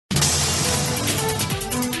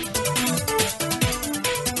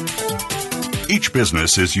Each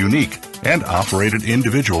business is unique and operated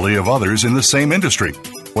individually of others in the same industry.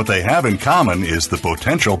 What they have in common is the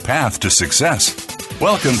potential path to success.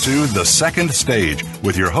 Welcome to The Second Stage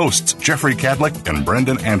with your hosts, Jeffrey Cadlick and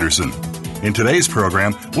Brendan Anderson. In today's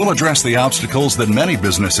program, we'll address the obstacles that many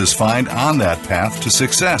businesses find on that path to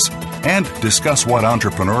success and discuss what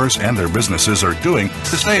entrepreneurs and their businesses are doing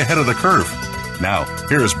to stay ahead of the curve. Now,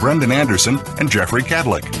 here is Brendan Anderson and Jeffrey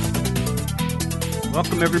Cadlick.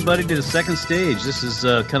 Welcome, everybody, to The Second Stage. This is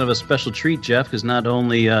kind of a special treat, Jeff, because not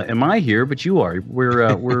only am I here, but you are.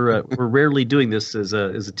 We're rarely doing this as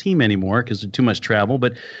a team anymore because there's too much travel,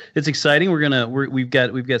 but it's exciting. We've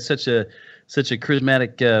got such a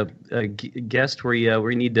charismatic guest where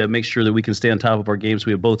we need to make sure that we can stay on top of our games.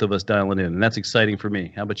 We have both of us dialing in, and that's exciting for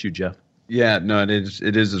me. How about you, Jeff? Yeah, no, it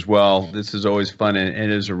is as well. This is always fun, and it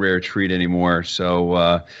is a rare treat anymore.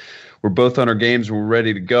 So we're both on our games. We're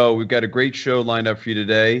ready to go. We've got a great show lined up for you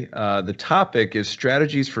today. The topic is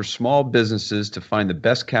strategies for small businesses to find the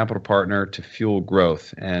best capital partner to fuel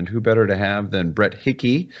growth. And who better to have than Brett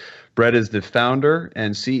Hickey? Brett is the founder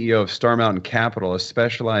and CEO of Star Mountain Capital, a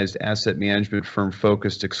specialized asset management firm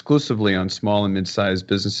focused exclusively on small and mid-sized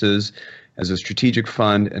businesses as a strategic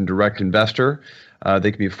fund and direct investor.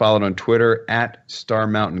 They can be followed on Twitter at Star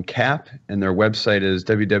Mountain Cap, and their website is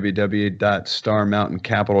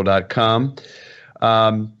www.starmountaincapital.com.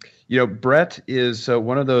 Brett is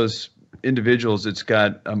one of those individuals that's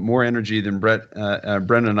got more energy than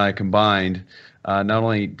Brendan and I combined. Not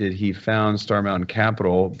only did he found Star Mountain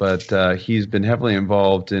Capital, but he's been heavily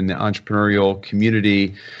involved in the entrepreneurial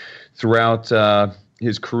community throughout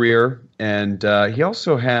his career, and he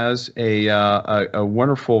also has a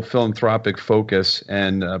wonderful philanthropic focus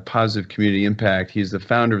and positive community impact. He's the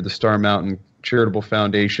founder of the Star Mountain Charitable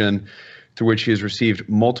Foundation, through which he has received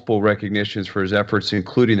multiple recognitions for his efforts,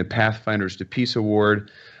 including the Pathfinders to Peace Award.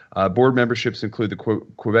 Board memberships include the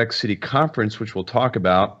Quebec City Conference, which we'll talk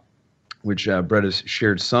about, which Brett has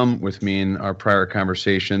shared some with me in our prior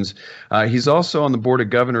conversations. He's also on the board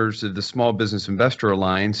of governors of the Small Business Investor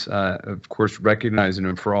Alliance, of course, recognizing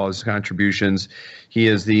him for all his contributions. He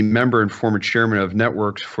is the member and former chairman of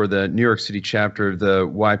networks for the New York City chapter of the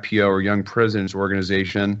YPO, or Young Presidents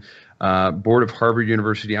Organization, board of Harvard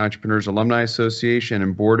University Entrepreneurs Alumni Association,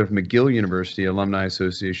 and board of McGill University Alumni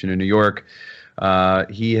Association in New York.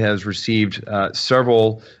 He has received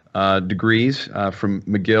several degrees from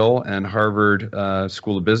McGill and Harvard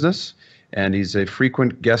School of Business, and he's a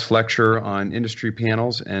frequent guest lecturer on industry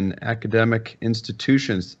panels and academic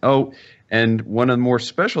institutions. Oh, and one of the more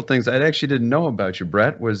special things I actually didn't know about you,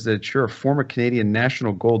 Brett, was that you're a former Canadian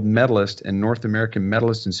national gold medalist and North American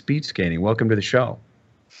medalist in speed skating. Welcome to the show.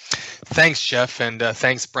 Thanks, Jeff, and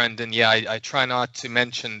thanks, Brendan. Yeah, I try not to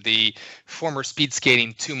mention the former speed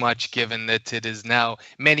skating too much, given that it is now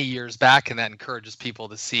many years back, and that encourages people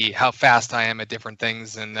to see how fast I am at different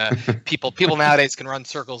things. And people nowadays can run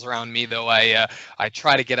circles around me, though I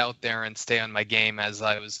try to get out there and stay on my game. As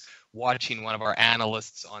I was watching one of our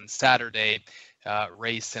analysts on Saturday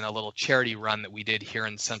race in a little charity run that we did here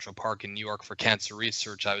in Central Park in New York for cancer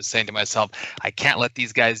research, I was saying to myself, I can't let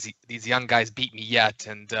these young guys beat me yet.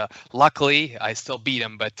 And luckily I still beat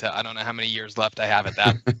them, but I don't know how many years left I have at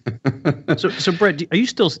that. So Brett, do you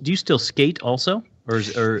still skate also, or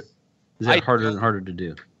is that harder and harder to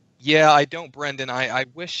do? Yeah, I don't, Brendan. I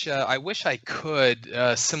wish I could.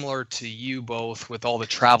 Similar to you both, with all the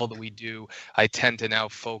travel that we do, I tend to now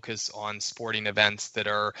focus on sporting events that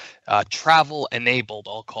are travel enabled,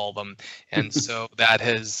 I'll call them, and so that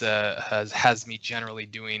has me generally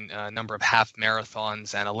doing a number of half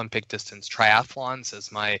marathons and Olympic distance triathlons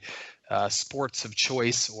as my sports of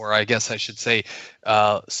choice, or I guess I should say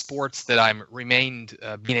sports that I'm remained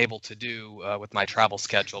being able to do with my travel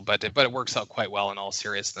schedule, but it works out quite well in all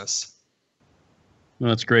seriousness. Well,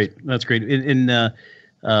 that's great. That's great. You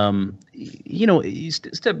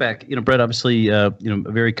step back, Brett, obviously,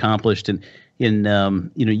 very accomplished, and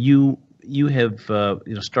you have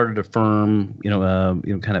started a firm,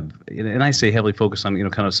 kind of, and I say heavily focused on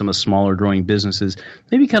kind of some of the smaller growing businesses.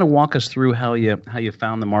 Maybe kind of walk us through how you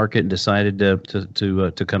found the market and decided to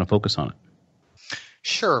kind of focus on it.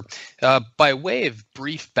 Sure. By way of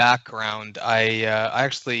brief background, I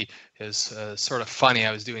actually, it was sort of funny.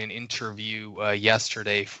 I was doing an interview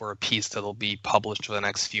yesterday for a piece that'll be published for the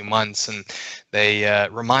next few months, and they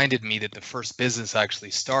reminded me that the first business I actually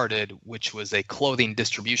started, which was a clothing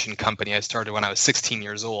distribution company, I started when I was 16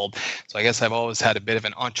 years old. So I guess I've always had a bit of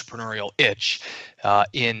an entrepreneurial itch.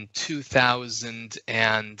 In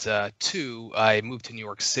 2002, I moved to New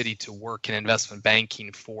York City to work in investment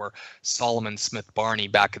banking for Solomon Smith Barney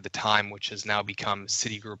back at the time, which has now become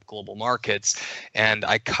Citigroup Global Markets. And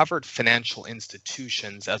I covered financial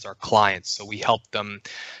institutions as our clients. So we help them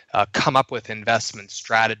come up with investment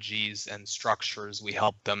strategies and structures. We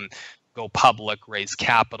help them go public, raise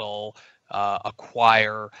capital,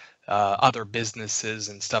 acquire other businesses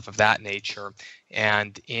and stuff of that nature.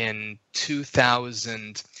 And in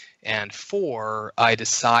 2004, I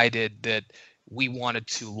decided that we wanted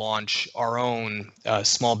to launch our own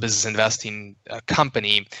small business investing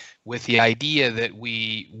company, with the idea that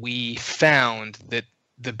we found that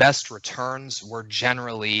the best returns were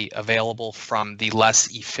generally available from the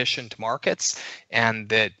less efficient markets, and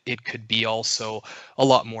that it could be also a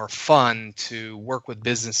lot more fun to work with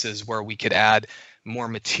businesses where we could add more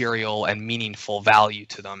material and meaningful value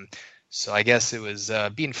to them. So I guess it was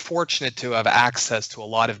being fortunate to have access to a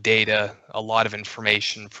lot of data, a lot of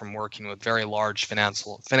information from working with very large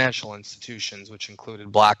financial institutions, which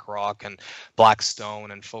included BlackRock and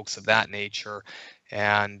Blackstone and folks of that nature.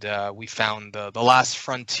 And we found the last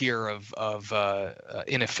frontier of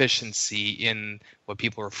inefficiency in what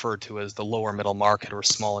people refer to as the lower middle market or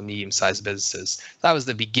small and medium-sized businesses. That was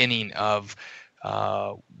the beginning of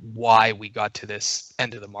why we got to this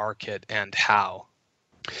end of the market and how.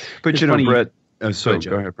 But It's you know, funny- Brett. Go So ahead,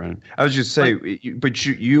 go Joe. ahead, Brandon. I was just saying, but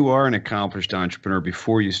you are an accomplished entrepreneur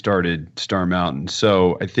before you started Star Mountain.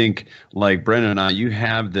 So I think, like Brendan and I, you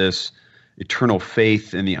have this eternal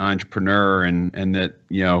faith in the entrepreneur, and that,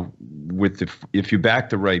 you know, if you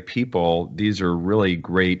back the right people, these are really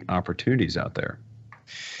great opportunities out there.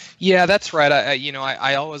 Yeah, that's right.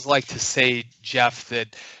 I always like to say, Jeff,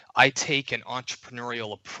 that I take an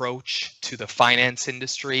entrepreneurial approach to the finance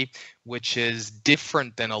industry, which is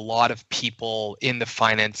different than a lot of people in the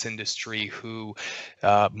finance industry who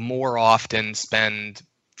more often spend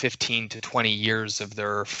 15 to 20 years of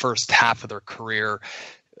their first half of their career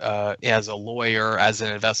as a lawyer, as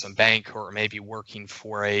an investment banker, or maybe working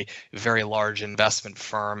for a very large investment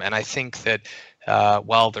firm. And I think that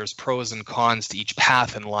while there's pros and cons to each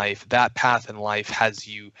path in life, that path in life has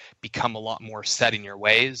you become a lot more set in your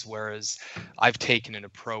ways, whereas I've taken an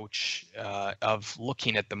approach of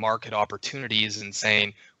looking at the market opportunities and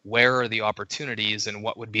saying, where are the opportunities and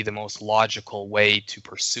what would be the most logical way to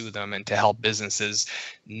pursue them and to help businesses,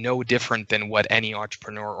 no different than what any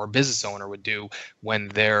entrepreneur or business owner would do when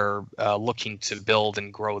they're looking to build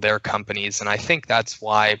and grow their companies. And I think that's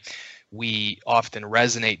why we often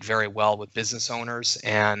resonate very well with business owners,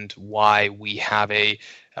 and why we have a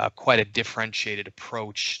quite a differentiated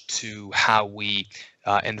approach to how we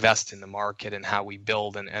invest in the market and how we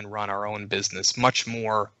build and run our own business, much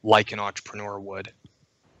more like an entrepreneur would.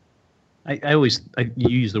 You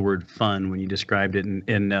use the word fun when you described it,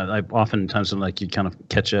 and I've oftentimes, like, you kind of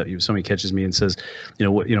catch up. Somebody catches me and says,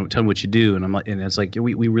 tell me what you do, and I'm like, and it's like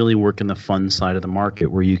we really work in the fun side of the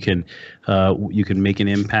market where you can make an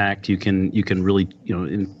impact, you can really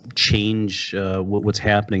change what's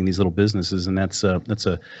happening in these little businesses, and that's a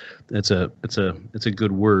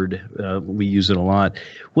good word. We use it a lot.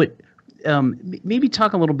 Maybe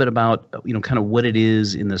talk a little bit about kind of what it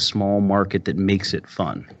is in the small market that makes it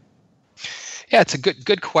fun. Yeah, it's a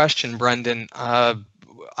good question, Brendan. I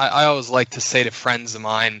always like to say to friends of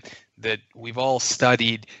mine that we've all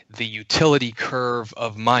studied the utility curve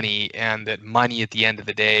of money, and that money at the end of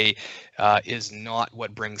the day is not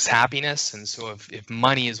what brings happiness. And so if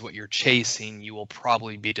money is what you're chasing, you will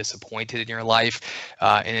probably be disappointed in your life.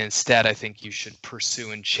 And instead, I think you should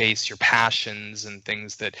pursue and chase your passions and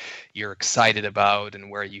things that you're excited about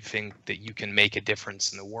and where you think that you can make a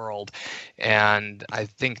difference in the world. And I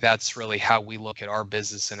think that's really how we look at our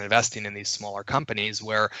business and investing in these smaller companies,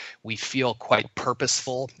 where we feel quite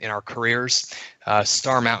purposeful in our careers.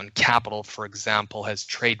 Star Mountain Capital, for example, has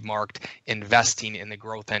trademarked investing in the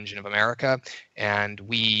growth engine of America, and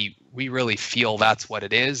we really feel that's what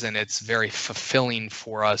it is, and it's very fulfilling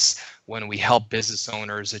for us when we help business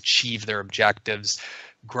owners achieve their objectives,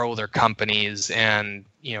 grow their companies, and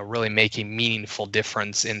really make a meaningful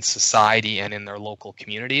difference in society and in their local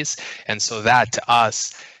communities. And so that, to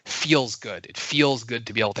us, feels good. It feels good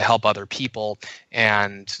to be able to help other people,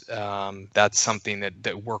 and that's something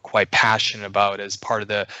that we're quite passionate about as part of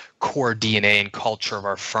the core DNA and culture of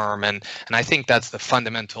our firm. And I think that's the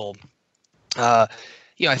fundamental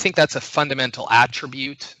I think that's a fundamental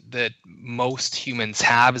attribute that most humans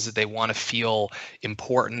have, is that they want to feel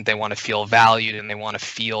important, they want to feel valued, and they want to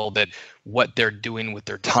feel that what they're doing with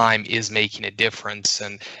their time is making a difference.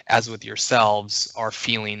 And as with yourselves, our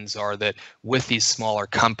feelings are that with these smaller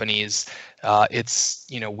companies,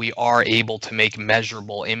 we are able to make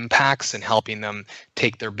measurable impacts in helping them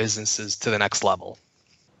take their businesses to the next level.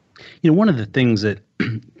 One of the things that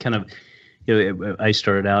kind of I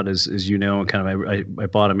started out as you know, kind of I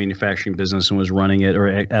bought a manufacturing business and was running it,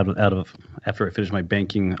 or out of after I finished my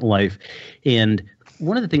banking life, and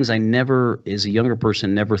one of the things I never, as a younger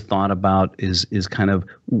person, never thought about is kind of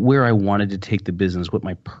where I wanted to take the business, what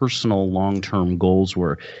my personal long-term goals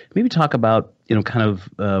were. Maybe talk about, kind of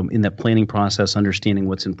in that planning process, understanding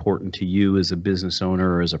what's important to you as a business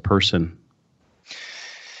owner or as a person.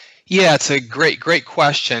 Yeah, it's a great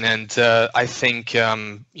question, and I think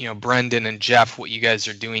Brendan and Jeff, what you guys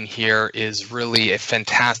are doing here is really a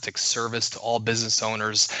fantastic service to all business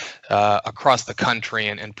owners across the country,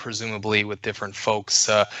 and presumably with different folks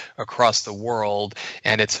across the world.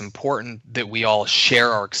 And it's important that we all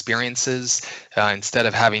share our experiences instead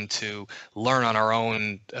of having to learn on our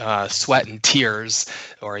own sweat and tears,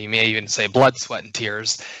 or you may even say blood, sweat, and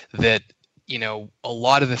tears. That a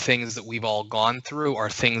lot of the things that we've all gone through are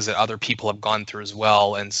things that other people have gone through as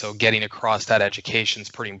well. And so getting across that education is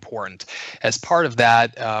pretty important. As part of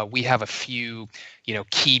that, we have a few,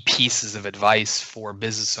 key pieces of advice for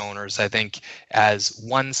business owners. I think as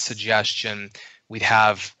one suggestion, we'd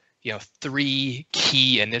have, 3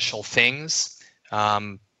 key initial things.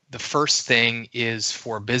 The first thing is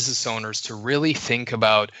for business owners to really think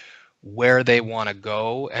about where they want to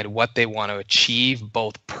go and what they want to achieve,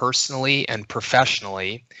 both personally and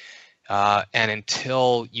professionally. And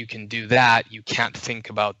until you can do that, you can't think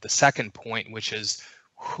about the second point, which is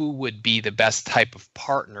who would be the best type of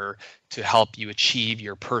partner to help you achieve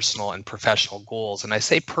your personal and professional goals. And I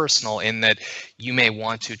say personal in that you may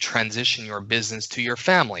want to transition your business to your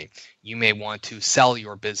family. You may want to sell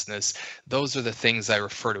your business. Those are the things I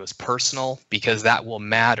refer to as personal, because that will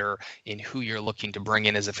matter in who you're looking to bring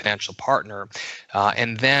in as a financial partner.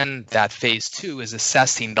 And then that phase 2 is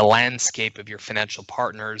assessing the landscape of your financial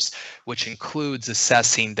partners, which includes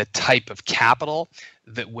assessing the type of capital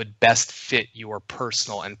that would best fit your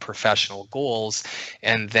personal and professional goals.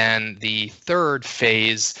 And then the third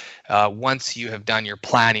phase, once you have done your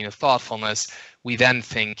planning of thoughtfulness, we then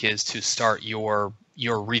think is to start your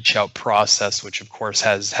reach out process, which of course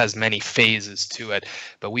has many phases to it.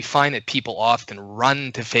 But we find that people often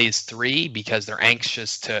run to phase 3 because they're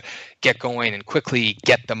anxious to get going and quickly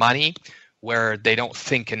get the money, where they don't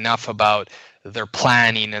think enough about their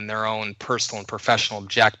planning and their own personal and professional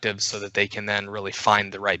objectives so that they can then really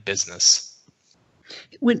find the right business.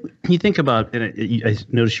 When you think about, and I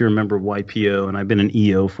notice you're a member of YPO, and I've been an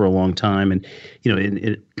EO for a long time, and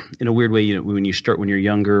in a weird way, when you're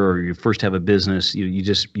younger or you first have a business, you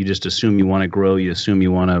just assume you want to grow, you assume you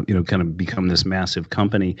want to kind of become this massive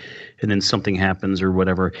company, and then something happens or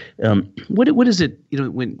whatever. What is it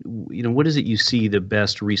what is it you see the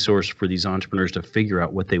best resource for these entrepreneurs to figure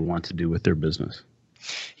out what they want to do with their business?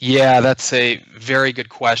 Yeah, that's a very good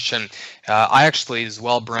question. I actually, as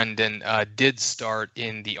well, Brendan, did start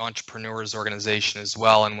in the Entrepreneurs Organization as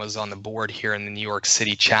well, and was on the board here in the New York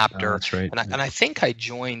City chapter. Oh, that's right. And I think I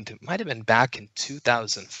joined, it might have been back in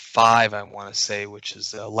 2005, I want to say, which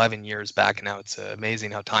is 11 years back now. It's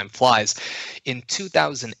amazing how time flies. In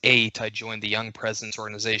 2008, I joined the Young Presidents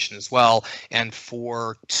Organization as well. And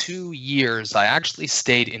for 2 years, I actually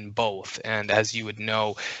stayed in both. And as you would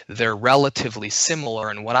know, they're relatively similar.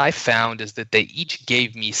 And what I found is that they each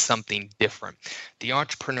gave me something different. The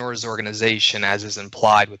Entrepreneurs Organization, as is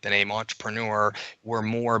implied with the name entrepreneur, were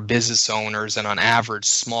more business owners and on average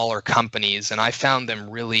smaller companies. And I found them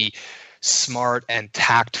really smart and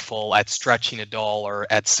tactful at stretching a dollar,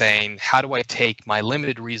 at saying, how do I take my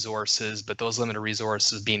limited resources, but those limited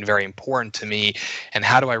resources being very important to me, and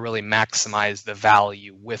how do I really maximize the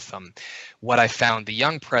value with them? What I found the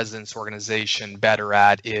Young Presidents Organization better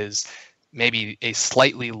at is maybe a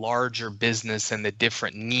slightly larger business and the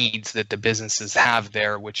different needs that the businesses have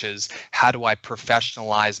there, which is, how do I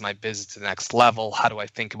professionalize my business to the next level? How do I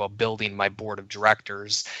think about building my board of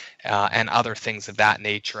directors and other things of that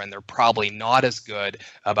nature? And they're probably not as good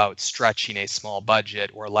about stretching a small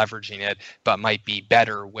budget or leveraging it, but might be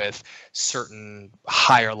better with certain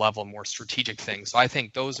higher level, more strategic things. So I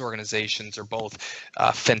think those organizations are both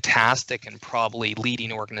fantastic and probably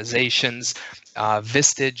leading organizations.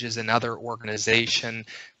 Vistage is another organization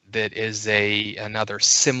that is another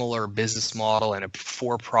similar business model and a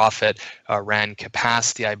for-profit ran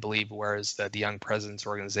capacity, I believe, whereas the Young Presidents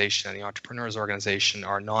Organization and the Entrepreneurs Organization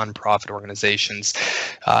are nonprofit organizations.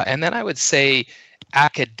 And then I would say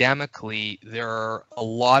academically, there are a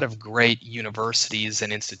lot of great universities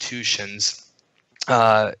and institutions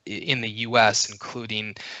in the U.S.,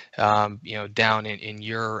 including, down in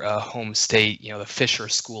your home state, the Fisher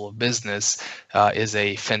School of Business is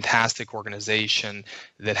a fantastic organization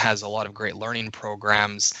that has a lot of great learning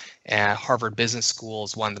programs. And Harvard Business School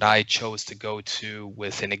is one that I chose to go to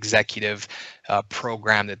with an executive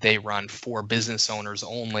program that they run for business owners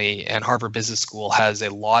only. And Harvard Business School has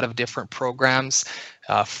a lot of different programs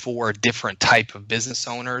for different type of business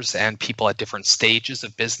owners and people at different stages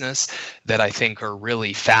of business that I think are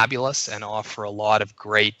really fabulous and offer a lot of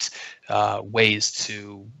great ways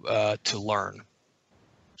to learn.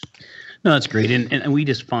 No, that's great, and we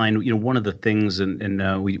just find, one of the things, and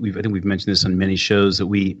I think we've mentioned this on many shows, that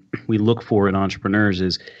we look for in entrepreneurs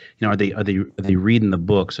is, are they reading the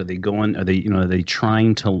books? Are they going? Are they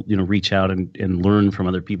trying to reach out and learn from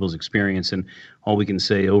other people's experience? And all we can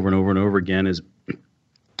say over and over and over again is,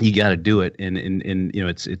 you got to do it, and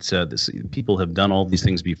it's people have done all these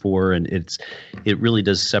things before, and it really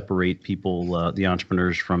does separate people, the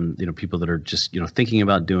entrepreneurs, from people that are just thinking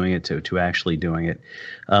about doing it to actually doing it.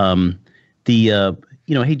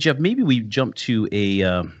 Hey Jeff, maybe we jump to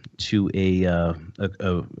a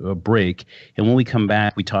break, and when we come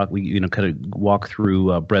back, we kind of walk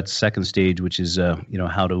through Brett's second stage, which is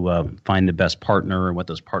how to find the best partner and what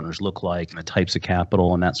those partners look like, and the types of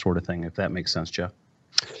capital and that sort of thing. If that makes sense, Jeff.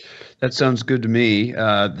 That sounds good to me.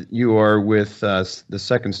 You are with the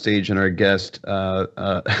second stage, and our guest,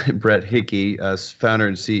 Brett Hickey, founder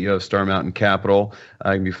and CEO of Star Mountain Capital.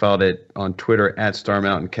 Can be followed on Twitter at Star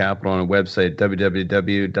Mountain Capital, on a website,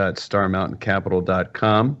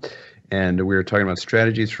 www.starmountaincapital.com. And we were talking about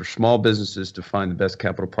strategies for small businesses to find the best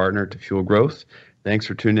capital partner to fuel growth. Thanks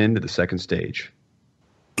for tuning in to the second stage.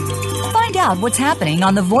 Find out what's happening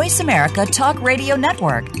on the Voice America Talk Radio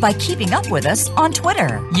Network by keeping up with us on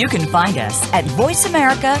Twitter. You can find us at Voice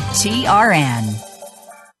America TRN.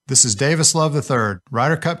 This is Davis Love III,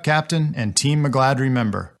 Ryder Cup captain and Team McGladrey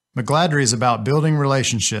member. McGladrey is about building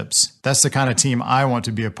relationships. That's the kind of team I want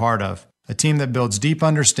to be a part of. A team that builds deep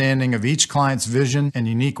understanding of each client's vision and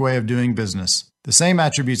unique way of doing business. The same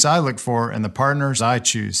attributes I look for in the partners I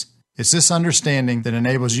choose. It's this understanding that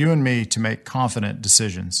enables you and me to make confident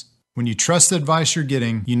decisions. When you trust the advice you're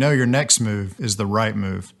getting, you know your next move is the right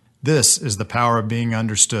move. This is the power of being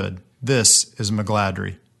understood. This is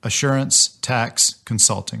McGladrey. Assurance Tax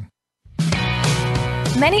Consulting.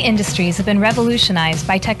 Many industries have been revolutionized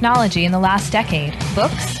by technology in the last decade.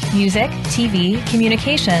 Books, music, TV,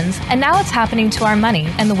 communications, and now it's happening to our money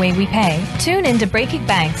and the way we pay. Tune in to Breaking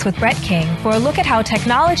Banks with Brett King for a look at how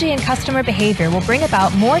technology and customer behavior will bring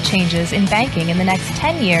about more changes in banking in the next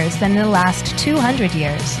 10 years than in the last 200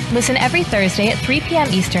 years. Listen every Thursday at 3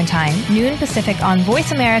 p.m. Eastern Time, noon Pacific on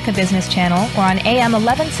Voice America Business Channel or on AM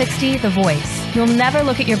 1160 The Voice. You'll never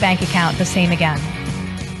look at your bank account the same again.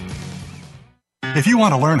 If you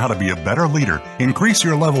want to learn how to be a better leader, increase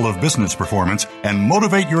your level of business performance, and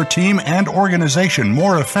motivate your team and organization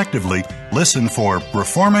more effectively, listen for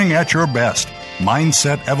Performing at Your Best,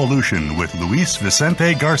 Mindset Evolution with Luis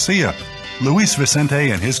Vicente Garcia. Luis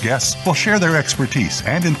Vicente and his guests will share their expertise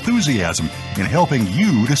and enthusiasm in helping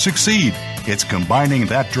you to succeed. It's combining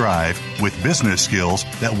that drive with business skills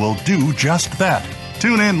that will do just that.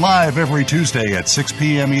 Tune in live every Tuesday at 6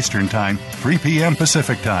 p.m. Eastern Time, 3 p.m.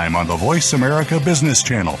 Pacific Time on the Voice America Business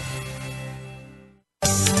Channel.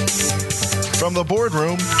 From the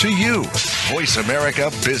boardroom to you, Voice America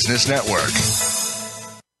Business Network.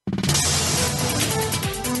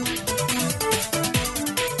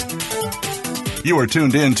 You are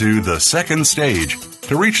tuned in to The Second Stage.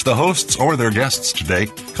 To reach the hosts or their guests today,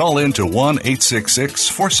 call in to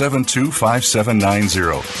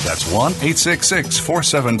 1-866-472-5790. That's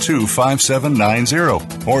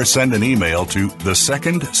 1-866-472-5790. Or send an email to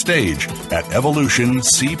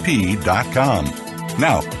thesecondstage@evolutioncp.com.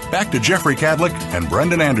 Now, back to Jeffrey Cadlick and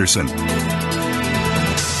Brendan Anderson.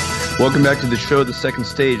 Welcome back to the show, The Second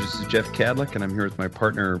Stage. This is Jeff Cadlick, and I'm here with my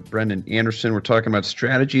partner, Brendan Anderson. We're talking about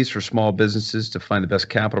strategies for small businesses to find the best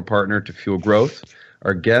capital partner to fuel growth.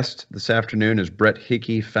 Our guest this afternoon is Brett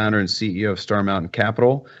Hickey, founder and CEO of Star Mountain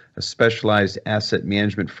Capital, a specialized asset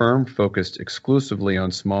management firm focused exclusively on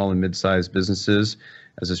small and mid-sized businesses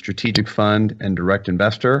as a strategic fund and direct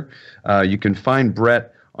investor. You can find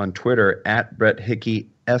Brett on Twitter at Brett Hickey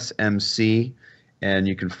SMC, and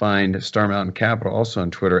you can find Star Mountain Capital also on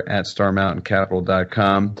Twitter at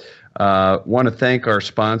starmountaincapital.com. Want to thank our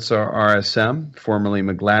sponsor, RSM, formerly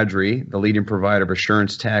McGladrey, the leading provider of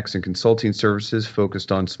assurance, tax, and consulting services focused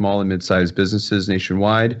on small and mid-sized businesses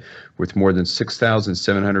nationwide, with more than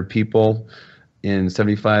 6,700 people in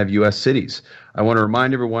 75 U.S. cities. I want to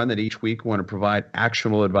remind everyone that each week we want to provide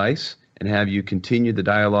actionable advice and have you continue the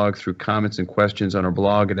dialogue through comments and questions on our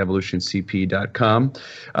blog at evolutioncp.com.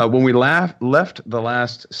 When we left the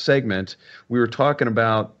last segment, we were talking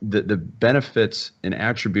about the benefits and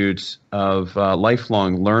attributes of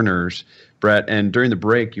lifelong learners Brett. And during the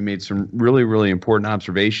break, you made some really, really important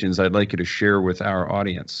observations I'd like you to share with our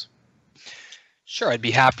audience. Sure, I'd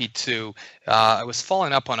be happy to. I was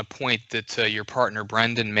following up on a point that your partner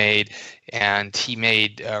Brendan made, and he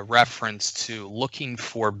made reference to looking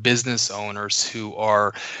for business owners who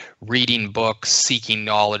are reading books, seeking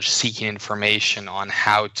knowledge, seeking information on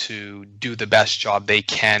how to do the best job they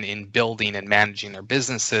can in building and managing their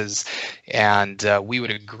businesses. And we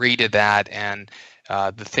would agree to that. And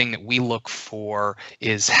the thing that we look for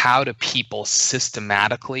is, how do people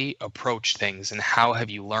systematically approach things, and how have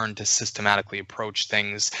you learned to systematically approach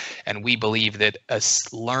things? And we believe that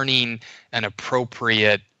learning an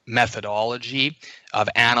appropriate methodology of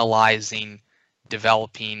analyzing,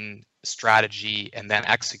 developing strategy, and then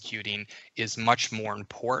executing is much more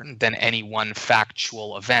important than any one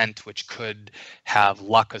factual event, which could have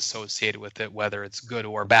luck associated with it, whether it's good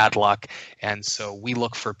or bad luck. And so we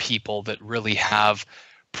look for people that really have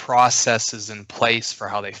processes in place for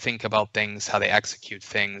how they think about things, how they execute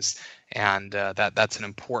things, and that's an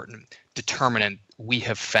important determinant we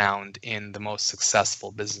have found in the most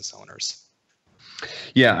successful business owners.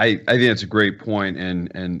 Yeah, I think that's a great point,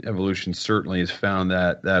 and evolution certainly has found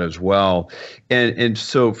that as well. And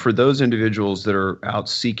so for those individuals that are out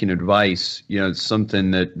seeking advice, it's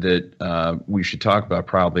something that we should talk about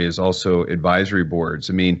probably is also advisory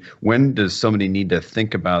boards. I mean, when does somebody need to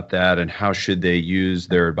think about that, and how should they use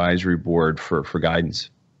their advisory board for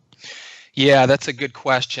guidance? Yeah, that's a good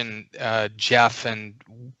question, Jeff, and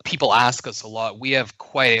people ask us a lot. We have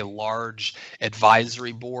quite a large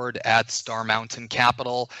advisory board at Star Mountain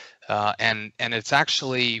Capital, and it's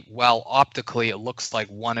actually, well, optically it looks like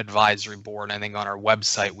one advisory board. I think on our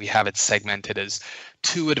website we have it segmented as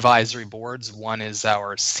two advisory boards. One is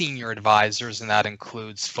our senior advisors, and that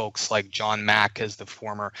includes folks like John Mack as the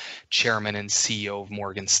former chairman and CEO of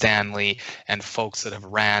Morgan Stanley, and folks that have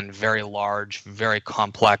ran very large, very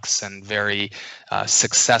complex, and very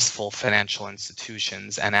successful financial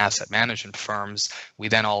institutions and asset management firms. We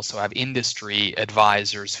then also have industry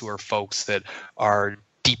advisors, who are folks that are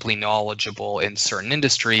deeply knowledgeable in certain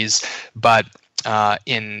industries, but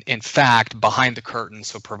in fact, behind the curtain,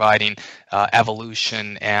 so providing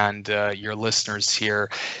evolution and your listeners here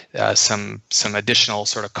some additional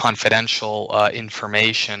sort of confidential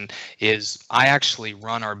information, is I actually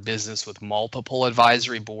run our business with multiple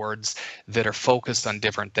advisory boards that are focused on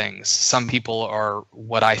different things. Some people are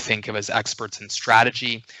what I think of as experts in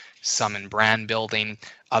strategy, some in brand building,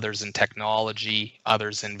 others in technology,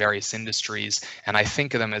 others in various industries. And I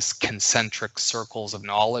think of them as concentric circles of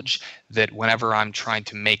knowledge that whenever I'm trying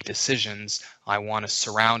to make decisions, I want to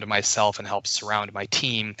surround myself and help surround my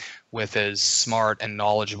team with as smart and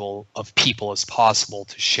knowledgeable of people as possible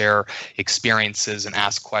to share experiences and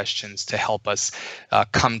ask questions to help us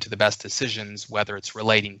come to the best decisions, whether it's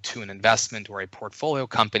relating to an investment or a portfolio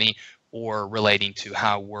company, or relating to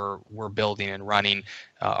how we're building and running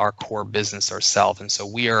our core business ourselves. And so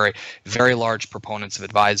we are very large proponents of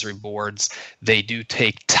advisory boards. They do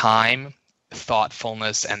take time,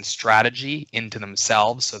 thoughtfulness, and strategy into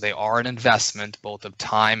themselves. So they are an investment both of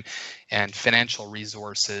time and financial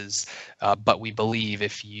resources. But we believe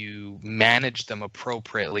if you manage them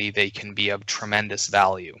appropriately, they can be of tremendous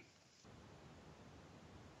value.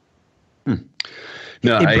 No,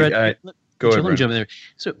 hey, Brett, go ahead. Let me jump in there.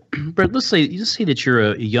 So, Brett, let's say that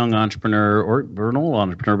you're a young entrepreneur or an old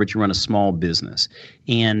entrepreneur, but you run a small business,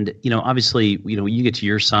 and obviously, you get to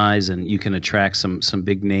your size and you can attract some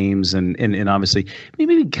big names, and obviously,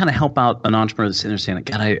 maybe kind of help out an entrepreneur that's understanding.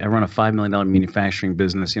 God, I run a $5 million manufacturing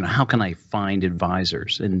business. How can I find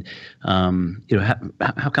advisors, and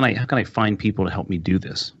how can I find people to help me do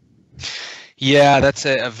this? Yeah, that's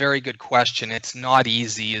a very good question. It's not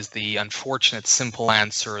easy is the unfortunate simple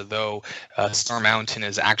answer, though Star Mountain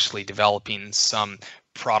is actually developing some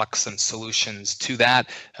products and solutions to that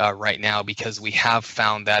right now, because we have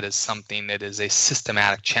found that is something that is a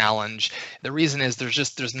systematic challenge. The reason is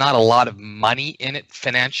there's not a lot of money in it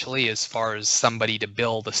financially, as far as somebody to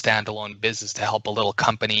build a standalone business to help a little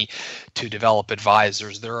company to develop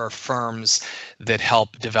advisors. There are firms that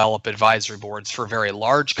help develop advisory boards for very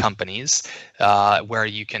large companies where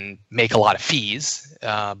you can make a lot of fees,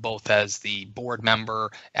 both as the board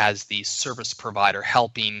member, as the service provider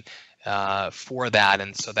helping for that,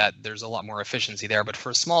 and so that there's a lot more efficiency there. But for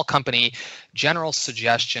a small company, general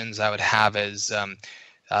suggestions I would have is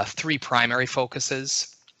three primary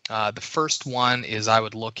focuses. The first one is I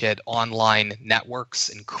would look at online networks,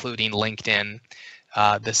 including LinkedIn.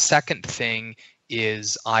 The second thing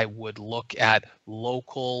is I would look at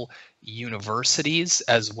local universities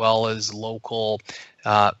as well as local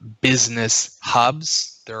business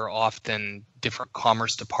hubs. There are often different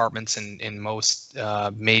commerce departments in most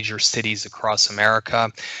major cities across America.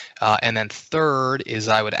 And then third is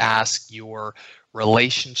I would ask your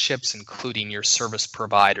relationships, including your service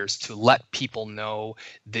providers, to let people know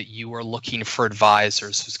that you are looking for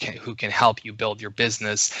advisors who can help you build your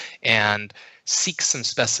business, and seek some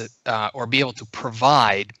or be able to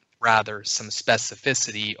provide rather some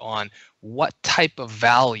specificity on what type of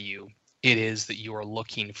value it is that you are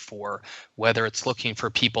looking for, whether it's looking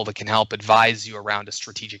for people that can help advise you around a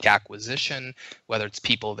strategic acquisition, whether it's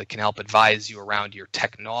people that can help advise you around your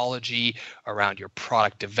technology, around your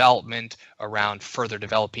product development, around further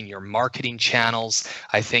developing your marketing channels.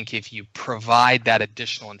 I think if you provide that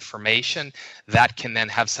additional information, that can then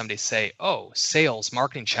have somebody say, oh, sales,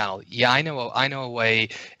 marketing channel. Yeah, I know a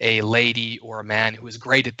lady or a man who is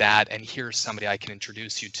great at that, and here's somebody I can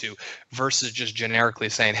introduce you to, versus just generically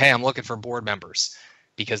saying, hey, I'm looking for board members,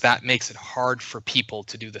 because that makes it hard for people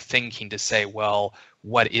to do the thinking to say, well,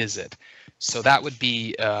 what is it? So that would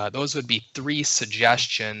be those would be three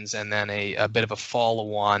suggestions, and then a bit of a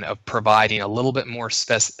follow-on of providing a little bit more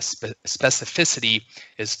specificity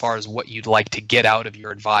as far as what you'd like to get out of your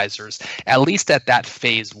advisors, at least at that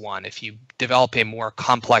phase one. If you develop a more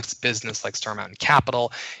complex business like Star Mountain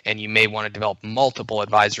Capital, and you may want to develop multiple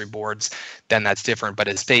advisory boards, then that's different. But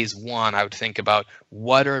as phase one, I would think about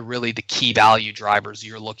what are really the key value drivers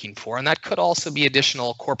you're looking for, and that could also be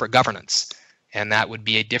additional corporate governance. And that would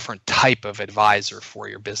be a different type of advisor for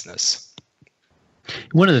your business.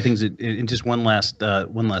 One of the things that, and just one last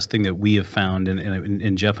thing that we have found,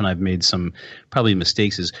 and Jeff and I have made some probably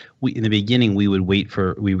mistakes, is in the beginning we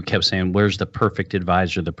kept saying, where's the perfect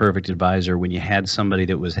advisor? The perfect advisor, when you had somebody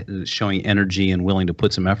that was showing energy and willing to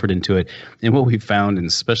put some effort into it. And what we found, and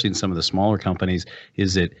especially in some of the smaller companies,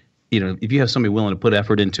 is that, if you have somebody willing to put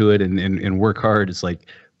effort into it and work hard, it's like,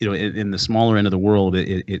 in the smaller end of the world,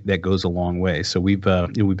 that goes a long way. So we've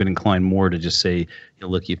been inclined more to just say,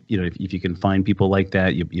 look, if you can find people like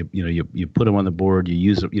that, you put them on the board, you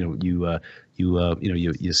use you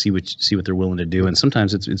see what they're willing to do, and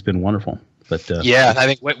sometimes it's been wonderful. But yeah,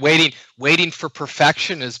 I think waiting for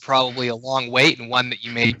perfection is probably a long wait, and one that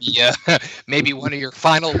you may be maybe one of your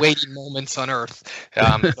final waiting moments on earth.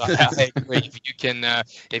 I agree.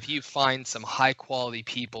 If you find some high quality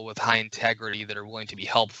people with high integrity that are willing to be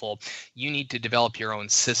helpful, you need to develop your own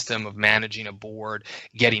system of managing a board,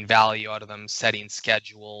 getting value out of them, setting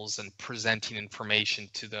schedules, and presenting information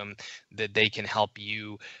to them that they can help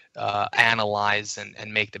you analyze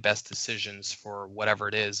and make the best decisions for whatever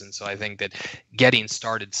it is. And so I think that getting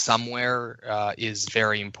started somewhere is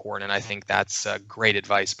very important. And I think that's great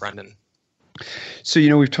advice, Brendan. So,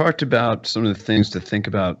 we've talked about some of the things to think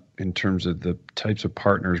about in terms of the types of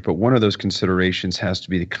partners, but one of those considerations has to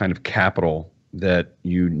be the kind of capital that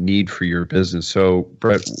you need for your business. So,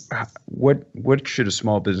 Brett, what should a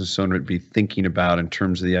small business owner be thinking about in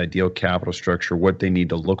terms of the ideal capital structure, what they need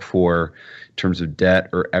to look for in terms of debt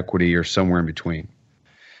or equity or somewhere in between?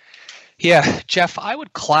 Yeah, Jeff, I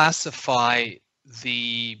would classify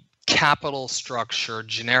the capital structure,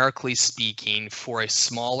 generically speaking, for a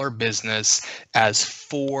smaller business as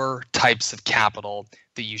 4 types of capital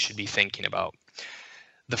that you should be thinking about.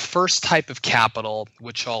 The first type of capital,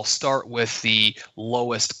 which I'll start with the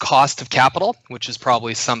lowest cost of capital, which is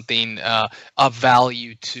probably something of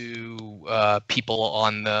value to people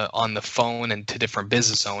on the phone and to different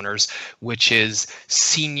business owners, which is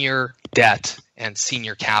senior debt and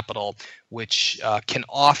senior capital, which can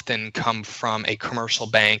often come from a commercial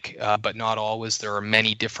bank, but not always. There are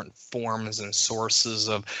many different forms and sources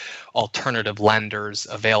of alternative lenders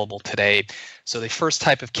available today. So the first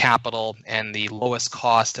type of capital and the lowest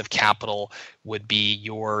cost of capital would be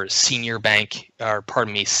your senior debt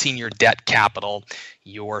capital.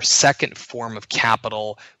 Your second form of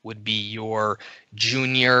capital would be your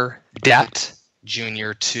junior debt,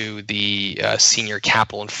 junior to the senior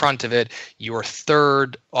capital in front of it. Your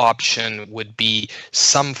third option would be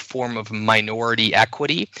some form of minority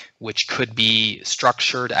equity, which could be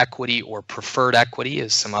structured equity or preferred equity,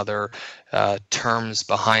 as some other terms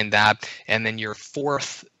behind that. And then your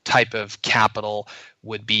fourth type of capital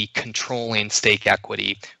would be controlling stake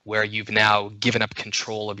equity, where you've now given up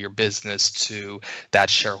control of your business to that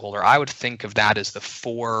shareholder. I would think of that as the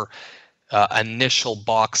 4 initial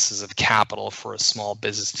boxes of capital for a small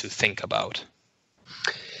business to think about.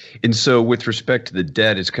 And so with respect to the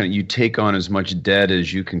debt, it's kind of you take on as much debt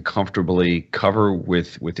as you can comfortably cover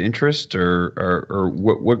with interest, or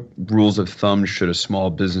what rules of thumb should a small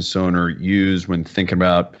business owner use when thinking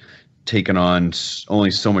about taken on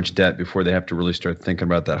only so much debt before they have to really start thinking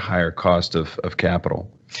about that higher cost of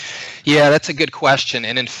capital? Yeah, that's a good question.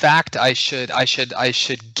 And in fact, I should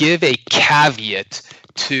give a caveat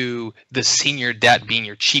to the senior debt being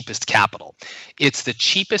your cheapest capital. It's the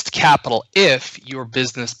cheapest capital if your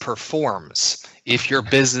business performs. If your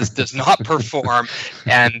business does not perform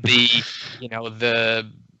and the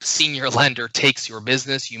senior lender takes your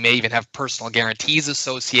business, you may even have personal guarantees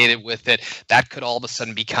associated with it, that could all of a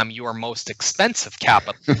sudden become your most expensive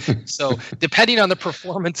capital. So depending on the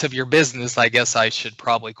performance of your business, I guess I should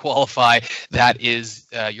probably qualify, that is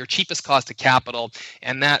your cheapest cost of capital.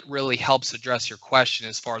 And that really helps address your question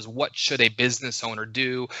as far as what should a business owner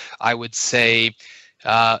do. I would say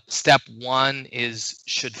step one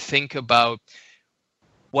should think about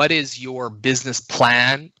what is your business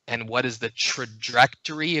plan and what is the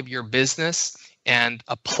trajectory of your business, and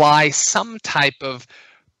apply some type of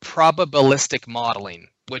probabilistic modeling,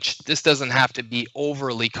 which this doesn't have to be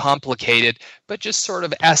overly complicated, but just sort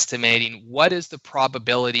of estimating what is the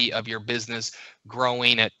probability of your business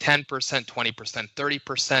growing at 10%, 20%,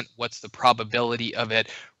 30%. What's the probability of it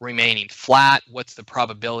remaining flat? What's the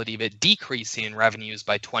probability of it decreasing in revenues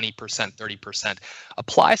by 20%, 30%?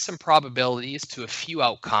 Apply some probabilities to a few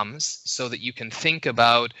outcomes so that you can think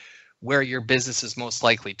about where your business is most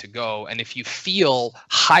likely to go. And if you feel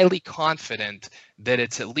highly confident that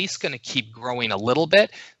it's at least going to keep growing a little bit,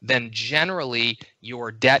 then generally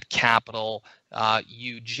your debt capital,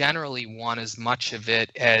 you generally want as much of it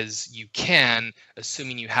as you can,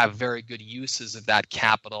 assuming you have very good uses of that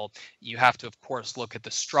capital. You have to, of course, look at the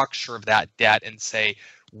structure of that debt and say,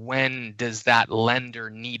 when does that lender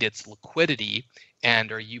need its liquidity?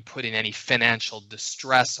 And are you putting any financial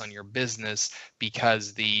distress on your business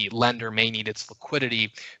because the lender may need its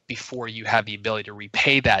liquidity before you have the ability to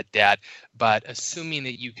repay that debt? But assuming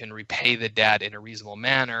that you can repay the debt in a reasonable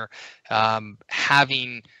manner,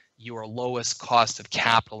 having your lowest cost of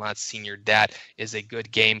capital, not senior debt, is a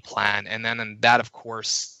good game plan. And then that, of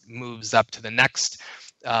course, moves up to the next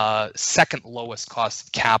second lowest cost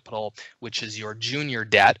of capital, which is your junior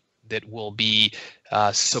debt, that will be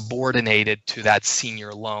subordinated to that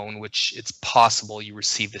senior loan, which it's possible you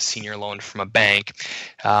receive the senior loan from a bank.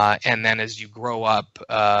 And then as you go up,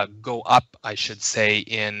 I should say,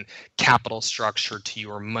 in capital structure to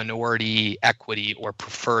your minority equity or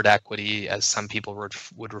preferred equity, as some people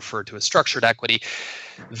would refer to as structured equity.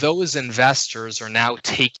 Those investors are now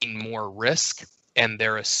taking more risk, and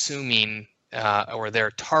they're assuming or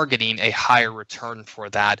they're targeting a higher return for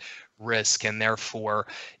that risk. And therefore,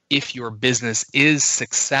 if your business is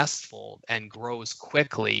successful and grows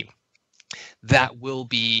quickly, that will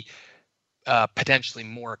be potentially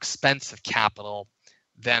more expensive capital.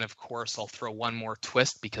 Then, of course, I'll throw one more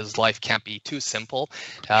twist, because life can't be too simple,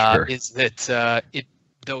 Sure. is that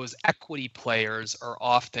those equity players are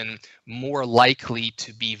often more likely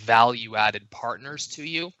to be value-added partners to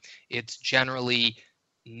you. It's generally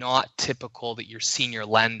not typical that your senior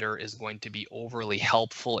lender is going to be overly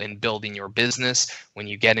helpful in building your business. When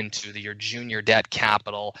you get into your junior debt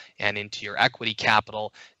capital and into your equity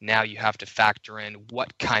capital, now you have to factor in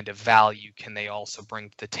what kind of value can they also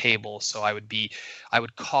bring to the table. So I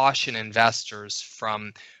would caution investors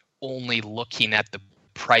from only looking at the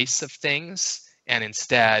price of things, and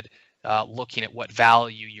instead looking at what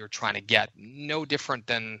value you're trying to get. No different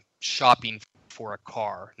than shopping for a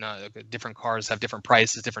car. Now, different cars have different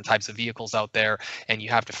prices, different types of vehicles out there, and you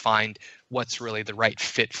have to find what's really the right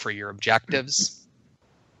fit for your objectives.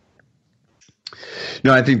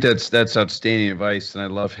 No, I think that's outstanding advice, and I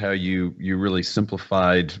love how you really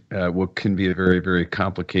simplified what can be a very, very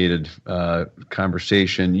complicated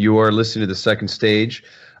conversation. You are listening to The Second Stage.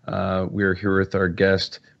 We are here with our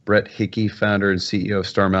guest, Brett Hickey, founder and CEO of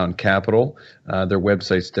Star Mountain Capital. Their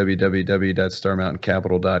website's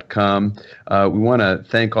www.starmountaincapital.com. We want to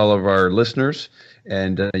thank all of our listeners,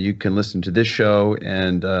 and you can listen to this show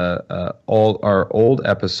and all our old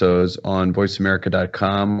episodes on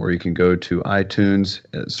voiceamerica.com, or you can go to iTunes,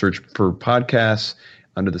 search for podcasts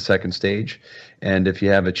under The Second Stage. And if you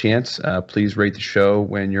have a chance, please rate the show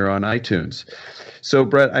when you're on iTunes. So,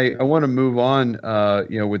 Brett, I want to move on,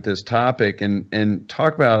 with this topic and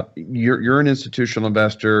talk about you're an institutional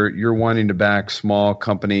investor. You're wanting to back small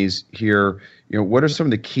companies here. What are some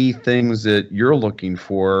of the key things that you're looking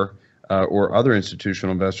for, or other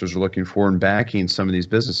institutional investors are looking for in backing some of these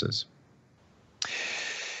businesses?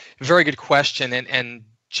 Very good question, and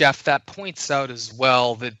Jeff, that points out as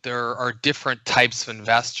well that there are different types of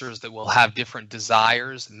investors that will have different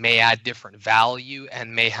desires, may add different value,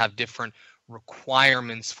 and may have different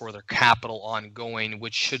requirements for their capital ongoing,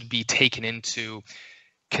 which should be taken into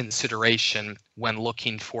consideration when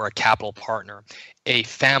looking for a capital partner. A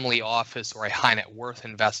family office or a high net worth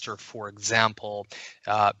investor, for example,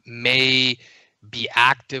 may be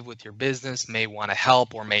active with your business, may want to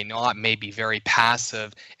help or may not, may be very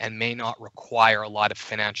passive, and may not require a lot of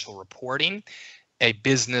financial reporting. A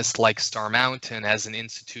business like Star Mountain, as an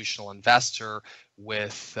institutional investor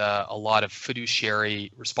with a lot of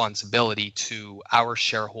fiduciary responsibility to our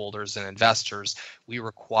shareholders and investors, we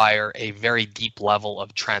require a very deep level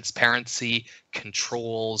of transparency,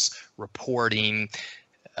 controls, reporting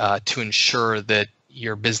to ensure that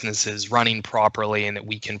your business is running properly and that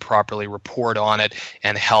we can properly report on it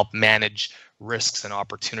and help manage risks and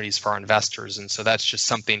opportunities for our investors. And so that's just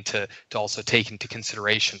something to also take into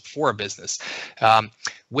consideration for a business.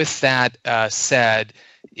 With that said,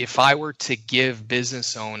 if I were to give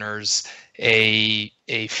business owners a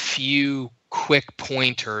few quick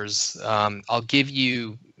pointers, I'll give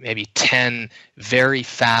you maybe 10 very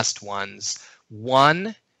fast ones.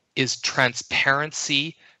 One is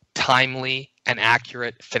transparency, timely, and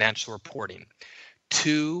accurate financial reporting.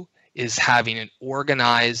 Two is having an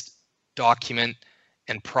organized document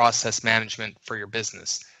and process management for your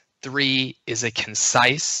business. Three is a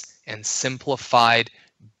concise and simplified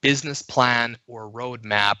business plan or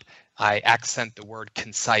roadmap. I accent the word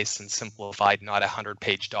concise and simplified, not a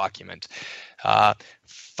 100-page document.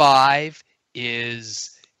 Five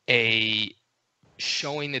is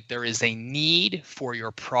showing that there is a need for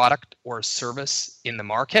your product or service in the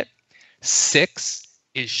market. Six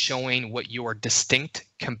is showing what your distinct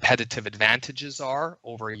competitive advantages are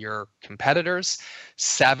over your competitors.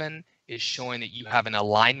 Seven is showing that you have an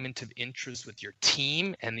alignment of interest with your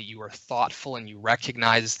team and that you are thoughtful and you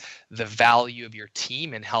recognize the value of your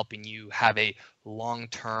team in helping you have a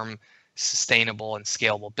long-term, sustainable, and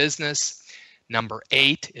scalable business. Number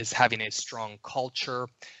 8 is having a strong culture.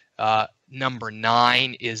 Number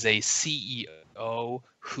 9 is a CEO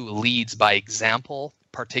who leads by example.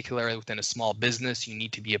 Particularly within a small business, you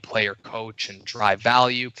need to be a player coach and drive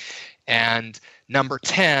value. And number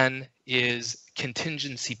 10 is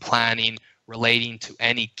contingency planning relating to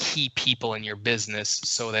any key people in your business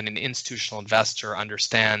so that an institutional investor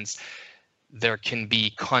understands there can be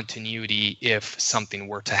continuity if something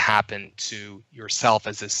were to happen to yourself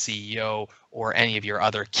as a CEO or any of your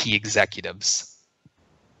other key executives.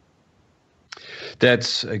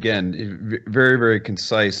 That's, again, very, very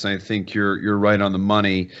concise. And I think you're right on the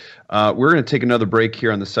money. We're going to take another break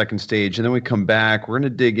here on the second stage, and then we come back. We're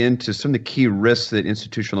going to dig into some of the key risks that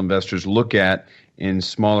institutional investors look at in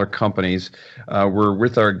smaller companies. We're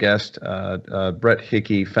with our guest, Brett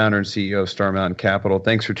Hickey, founder and CEO of Star Mountain Capital.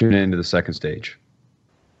 Thanks for tuning in to the second stage.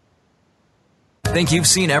 Think you've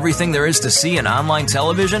seen everything there is to see in online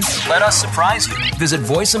television? Let us surprise you. Visit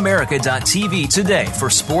voiceamerica.tv today for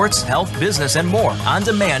sports, health, business, and more on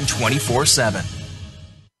demand 24/7.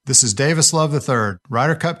 This is Davis Love III,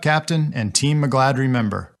 Ryder Cup captain and Team McGladrey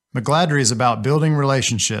member. McGladrey is about building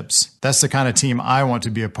relationships. That's the kind of team I want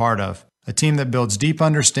to be a part of. A team that builds deep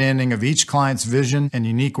understanding of each client's vision and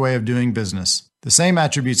unique way of doing business. The same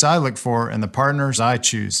attributes I look for in the partners I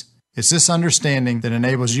choose. It's this understanding that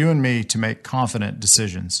enables you and me to make confident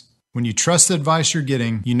decisions. When you trust the advice you're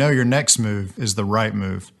getting, you know your next move is the right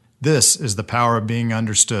move. This is the power of being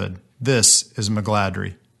understood. This is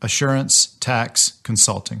McGladrey. Assurance Tax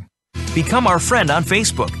Consulting. Become our friend on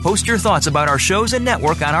Facebook. Post your thoughts about our shows and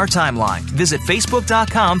network on our timeline. Visit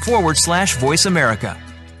facebook.com/Voice America.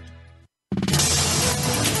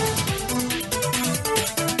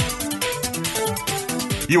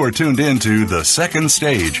 You are tuned in to The Second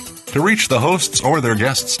Stage. To reach the hosts or their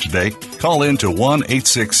guests today, call in to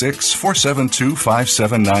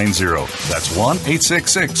 1-866-472-5790. That's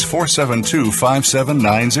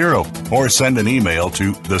 1-866-472-5790. Or send an email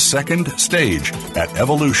to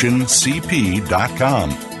thesecondstage@evolutioncp.com.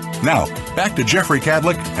 Now, back to Jeffrey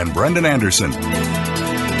Cadlick and Brendan Anderson.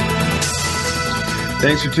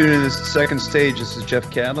 Thanks for tuning in to the second stage. This is Jeff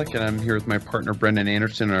Cadlick, and I'm here with my partner, Brendan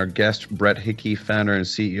Anderson, and our guest, Brett Hickey, founder and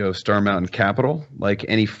CEO of Star Mountain Capital. Like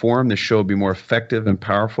any forum, this show will be more effective and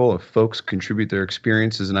powerful if folks contribute their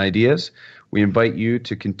experiences and ideas. We invite you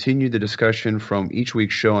to continue the discussion from each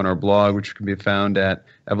week's show on our blog, which can be found at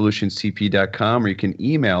evolutioncp.com, or you can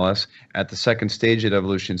email us at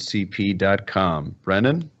thesecondstage@evolutioncp.com.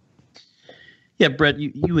 Brendan? Yeah, Brett,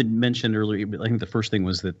 you had mentioned earlier. I think the first thing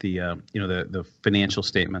was that the financial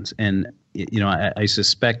statements, and I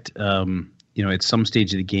suspect at some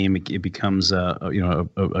stage of the game it becomes a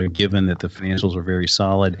given that the financials are very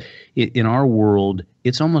solid. In our world,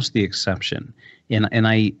 it's almost the exception, and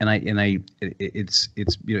it's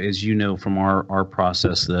as you know from our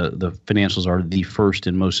process, the financials are the first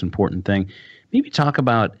and most important thing. maybe talk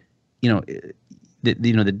about,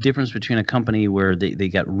 the difference between a company where they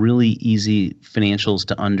got really easy financials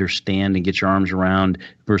to understand and get your arms around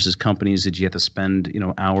versus companies that you have to spend,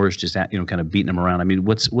 hours just at, kind of beating them around. I mean,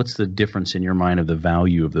 what's the difference in your mind of the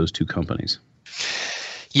value of those two companies?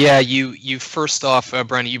 Yeah, you first off,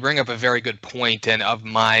 Brendan, you bring up a very good point, and of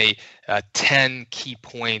my 10 key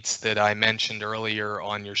points that I mentioned earlier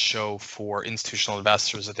on your show for institutional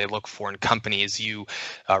investors that they look for in companies, you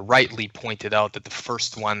rightly pointed out that the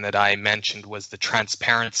first one that I mentioned was the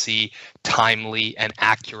transparency, timely, and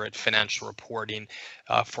accurate financial reporting.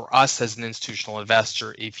 For us as an institutional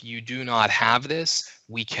investor, if you do not have this,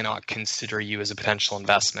 we cannot consider you as a potential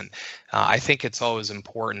investment. I think it's always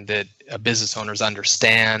important that business owners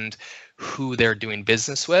understand who they're doing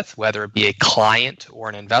business with, whether it be a client or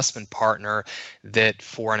an investment partner, that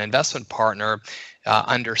for an investment partner,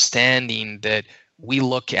 understanding that we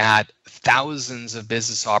look at thousands of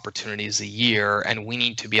business opportunities a year, and we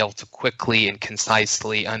need to be able to quickly and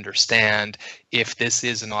concisely understand if this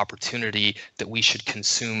is an opportunity that we should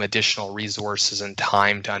consume additional resources and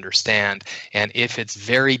time to understand. And if it's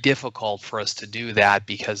very difficult for us to do that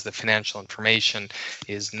because the financial information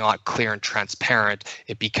is not clear and transparent,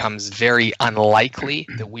 it becomes very unlikely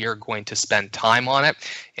that we are going to spend time on it.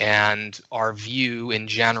 And our view in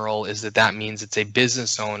general is that that means it's a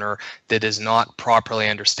business owner that is not properly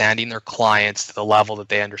understanding their clients to the level that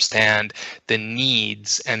they understand the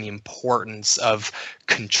needs and the importance of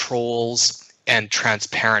controls and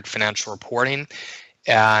transparent financial reporting.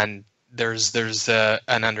 And there's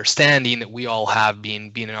an understanding that we all have,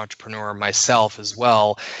 being an entrepreneur myself as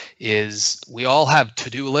well, is we all have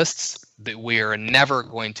to-do lists that we are never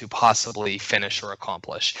going to possibly finish or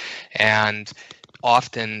accomplish. And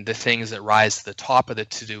often the things that rise to the top of the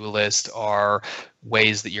to-do list are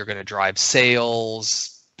ways that you're going to drive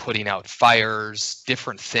sales, putting out fires,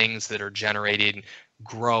 different things that are generating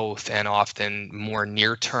growth, and often more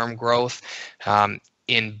near-term growth.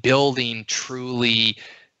 In building truly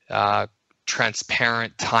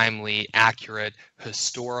transparent, timely, accurate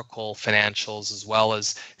historical financials, as well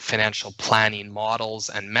as financial planning models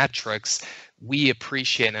and metrics, we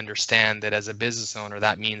appreciate and understand that as a business owner,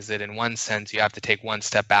 that means that in one sense, you have to take one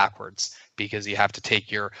step backwards, because you have to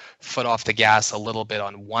take your foot off the gas a little bit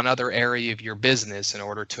on one other area of your business in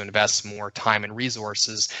order to invest more time and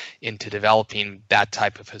resources into developing that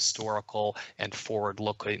type of historical and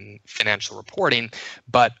forward-looking financial reporting.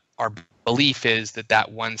 But our belief is that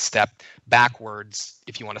that one step backwards,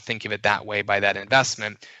 if you want to think of it that way, by that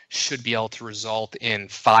investment, should be able to result in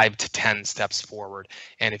 5 to 10 steps forward.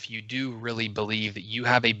 And if you do really believe that you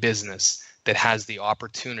have a business that has the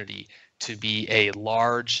opportunity to be a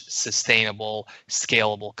large, sustainable,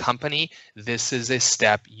 scalable company, this is a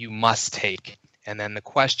step you must take. And then the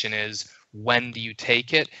question is, when do you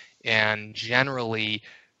take it? And generally,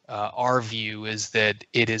 our view is that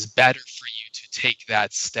it is better for you to take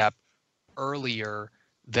that step earlier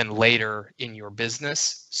than later in your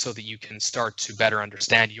business, so that you can start to better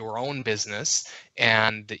understand your own business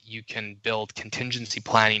and that you can build contingency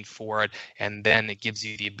planning for it. And then it gives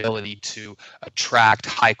you the ability to attract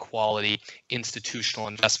high quality institutional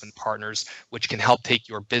investment partners, which can help take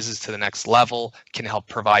your business to the next level, can help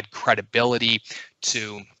provide credibility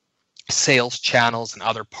to sales channels and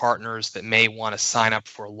other partners that may want to sign up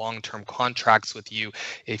for long-term contracts with you.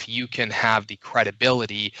 If you can have the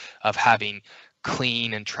credibility of having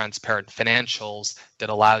clean and transparent financials that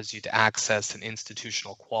allows you to access an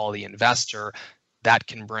institutional quality investor, that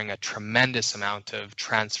can bring a tremendous amount of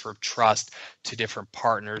transfer of trust to different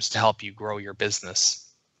partners to help you grow your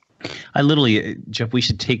business. I literally, Jeff, we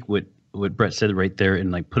should take what Brett said right there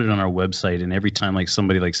and put it on our website, and every time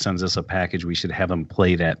somebody sends us a package, we should have them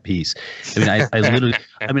play that piece. I mean,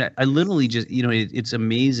 I literally just, it's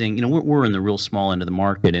amazing. We're in the real small end of the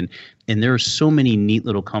market, and there are so many neat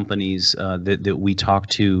little companies that we talk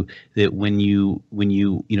to, that when you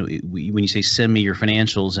say send me your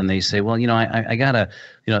financials, and they say, well, I gotta,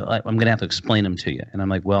 I'm gonna have to explain them to you, and I'm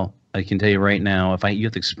like, well, I can tell you right now, if you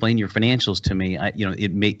have to explain your financials to me,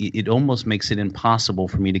 it almost makes it impossible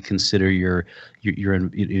for me to consider you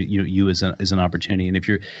as an opportunity. And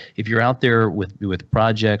if you're out there with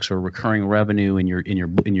projects or recurring revenue, and you're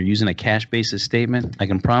using a cash basis statement, I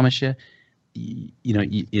can promise you,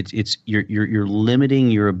 you're limiting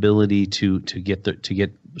your ability to get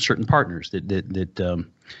certain partners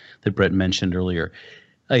that Brett mentioned earlier.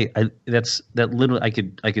 I could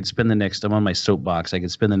spend the next, I'm on my soapbox, I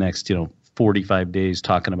could spend the next 45 days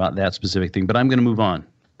talking about that specific thing, but I'm going to move on,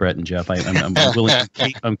 Brett and Jeff. I'm willing,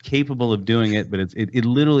 I'm capable of doing it, but it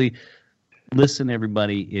literally, listen,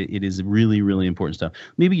 everybody. It is really, really important stuff.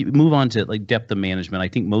 Maybe move on to like depth of management. I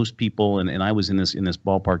think most people, and I was in this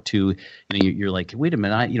ballpark too. You're like, wait a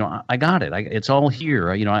minute, I got it. It's all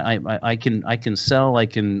here. I can sell. I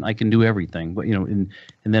can do everything. But and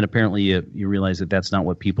then apparently you realize that that's not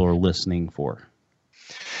what people are listening for.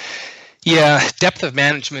 Yeah, depth of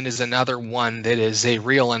management is another one that is a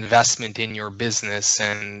real investment in your business.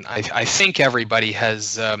 And I think everybody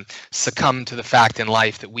has succumbed to the fact in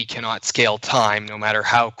life that we cannot scale time, no matter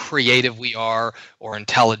how creative we are or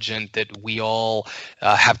intelligent, that we all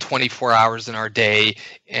have 24 hours in our day,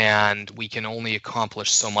 and we can only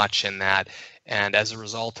accomplish so much in that. And as a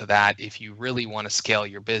result of that, if you really want to scale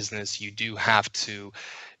your business, you do have to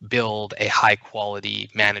build a high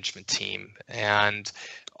quality management team. And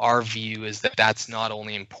our view is that that's not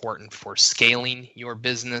only important for scaling your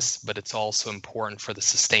business, but it's also important for the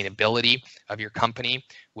sustainability of your company,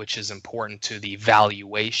 which is important to the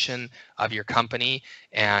valuation of your company.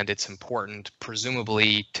 And it's important,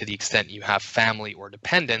 presumably, to the extent you have family or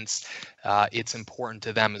dependents, it's important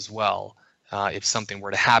to them as well. If something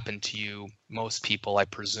were to happen to you, most people, I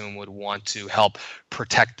presume, would want to help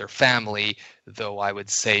protect their family, though I would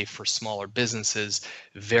say for smaller businesses,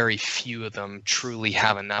 very few of them truly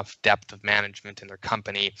have enough depth of management in their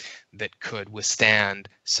company that could withstand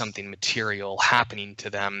something material happening to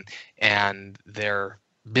them and their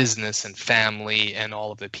business and family and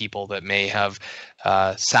all of the people that may have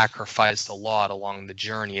sacrificed a lot along the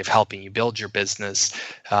journey of helping you build your business,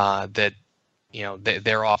 that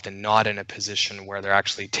they're often not in a position where they're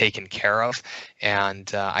actually taken care of. And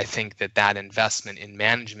I think that investment in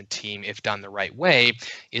management team, if done the right way,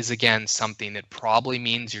 is again something that probably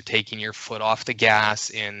means you're taking your foot off the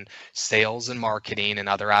gas in sales and marketing and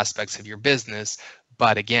other aspects of your business.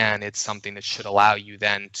 But again, it's something that should allow you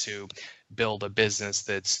then to build a business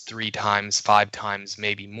that's 3 times, 5 times,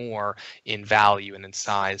 maybe more in value and in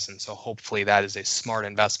size. And so hopefully that is a smart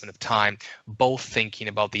investment of time, both thinking